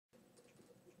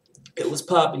It was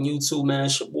popping YouTube, man.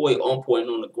 It's your boy on point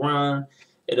on the grind.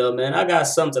 And man, I got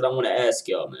something I want to ask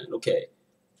y'all, man. Okay.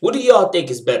 What do y'all think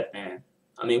is better, man?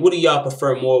 I mean, what do y'all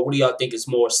prefer more? What do y'all think is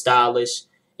more stylish?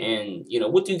 And,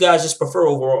 what do you guys just prefer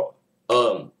overall?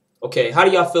 Okay, how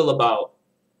do y'all feel about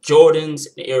Jordans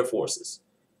and Air Forces?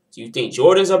 Do you think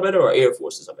Jordans are better or Air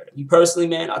Forces are better? Me personally,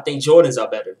 man, I think Jordans are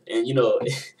better. And,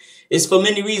 it's for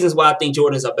many reasons why I think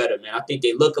Jordans are better, man. I think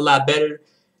they look a lot better.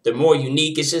 They're more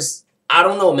unique. It's just, I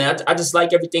don't know, man. I just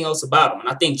like everything else about them. And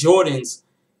I think Jordans,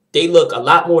 they look a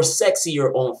lot more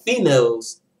sexier on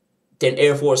females than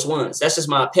Air Force Ones. That's just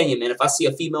my opinion, man. If I see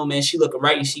a female, man, she looking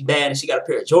right and she bad and she got a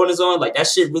pair of Jordans on, like that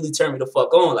shit really turned me the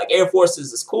fuck on. Like Air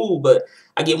Forces is cool, but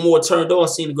I get more turned on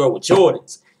seeing a girl with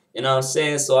Jordans. You know what I'm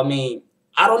saying? So I mean,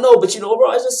 I don't know, but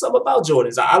overall, it's just something about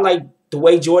Jordans. I like the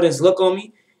way Jordans look on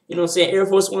me. You know what I'm saying? Air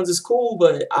Force Ones is cool,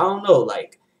 but I don't know.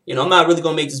 Like, I'm not really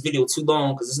gonna make this video too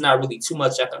long because it's not really too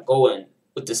much I can go in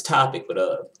with this topic.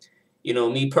 But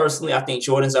me personally, I think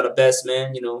Jordans are the best,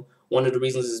 man. One of the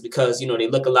reasons is because they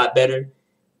look a lot better.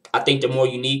 I think they're more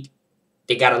unique.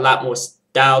 They got a lot more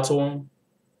style to them.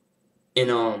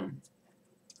 And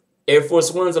Air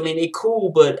Force Ones, I mean, they cool,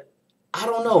 but I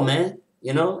don't know, man.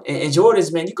 And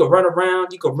Jordans, man, you could run around,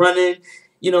 you could run in.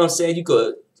 You know what I'm saying? You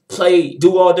could play,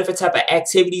 do all different type of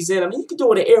activities in. I mean, you could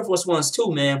do it in Air Force Ones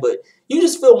too, man. But you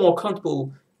just feel more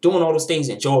comfortable doing all those things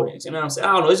in Jordans. You know what I'm saying?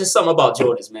 I don't know. It's just something about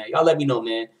Jordans, man. Y'all let me know,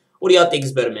 man. What do y'all think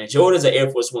is better, man? Jordans or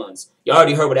Air Force Ones? Y'all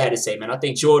already heard what I had to say, man. I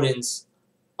think Jordans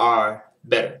are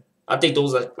better. I think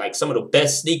those are like some of the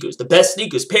best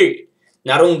sneakers, period.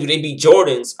 Not only do they beat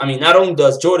Jordans, I mean, not only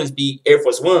does Jordans beat Air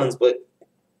Force Ones, but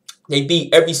they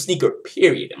beat every sneaker,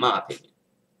 period, in my opinion.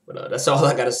 But that's all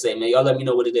I got to say, man. Y'all let me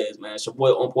know what it is, man. It's your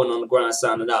boy On Point on the Grind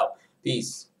signing out.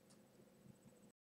 Peace.